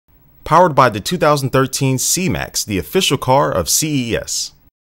powered by the 2013 C-Max, the official car of CES.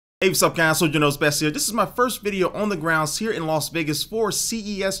 Hey, what's up guys, SoldierKnowsBest here. This is my first video on the grounds here in Las Vegas for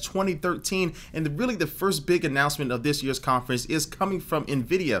CES 2013, and really the first big announcement of this year's conference is coming from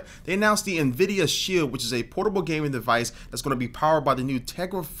Nvidia. They announced the Nvidia Shield, which is a portable gaming device that's going to be powered by the new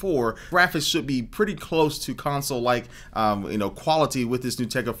Tegra 4. Graphics should be pretty close to console-like quality with this new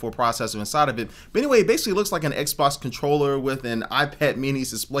Tegra 4 processor inside of it. But anyway, it basically looks like an Xbox controller with an iPad mini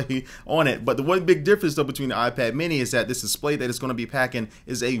display on it. But the one big difference though between the iPad mini is that this display that it's going to be packing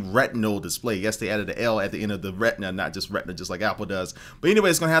is a retinal display. Yes, they added the L at the end of the retina, not just retina, just like Apple does. But anyway,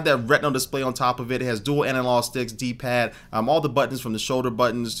 it's going to have that retinal display on top of it. It has dual analog sticks, D-pad, all the buttons from the shoulder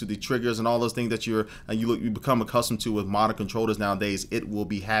buttons to the triggers and all those things that you become accustomed to with modern controllers nowadays. It will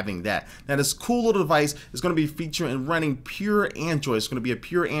be having that. Now, this cool little device is going to be featuring and running pure Android. It's going to be a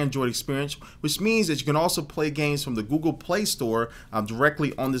pure Android experience, which means that you can also play games from the Google Play Store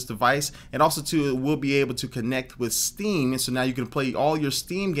directly on this device, and also too, it will be able to connect with Steam, and so now you can play all your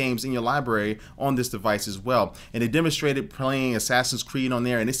Steam games in your library on this device as well. And they demonstrated playing Assassin's Creed on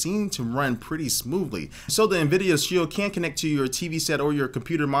there, and it seemed to run pretty smoothly. So the Nvidia Shield can connect to your TV set or your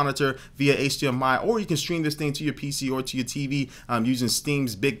computer monitor via HDMI, or you can stream this thing to your PC or to your TV using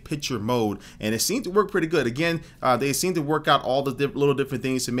Steam's big picture mode, and it seemed to work pretty good. Again, they seem to work out all the little different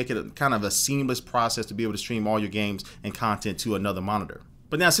things to make it kind of a seamless process to be able to stream all your games and content to another monitor.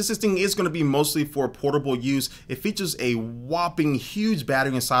 But now, since this thing is going to be mostly for portable use, it features a whopping huge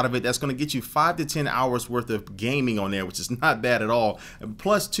battery inside of it that's going to get you 5 to 10 hours worth of gaming on there, which is not bad at all. And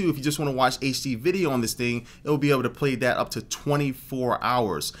plus, too, if you just want to watch HD video on this thing, it will be able to play that up to 24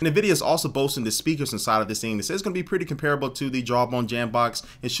 hours. And NVIDIA is also boasting the speakers inside of this thing. It says it's going to be pretty comparable to the Jawbone Jambox.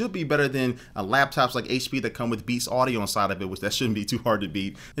 It should be better than laptops like HP that come with Beats audio inside of it, which that shouldn't be too hard to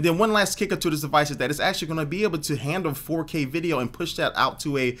beat. And then one last kicker to this device is that it's actually going to be able to handle 4K video and push that out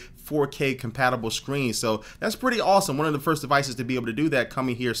to a 4K compatible screen. So that's pretty awesome. One of the first devices to be able to do that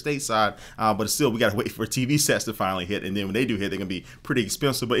coming here stateside, but still we got to wait for TV sets to finally hit, and then when they do hit, they're gonna be pretty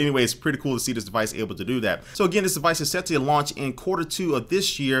expensive. But anyway, it's pretty cool to see this device able to do that. So again, this device is set to launch in Q2 of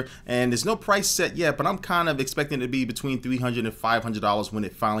this year, and there's no price set yet, but I'm kind of expecting it to be between $300 and $500 when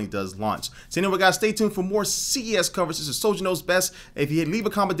it finally does launch. So anyway guys, stay tuned for more CES coverage. This is Soldier Knows Best. If you leave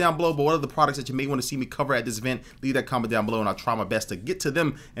a comment down below about what are the products that you may want to see me cover at this event, leave that comment down below and I'll try my best to get to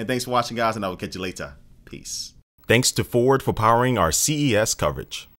them. And thanks for watching guys, and I will catch you later. Peace. Thanks to Ford for powering our CES coverage.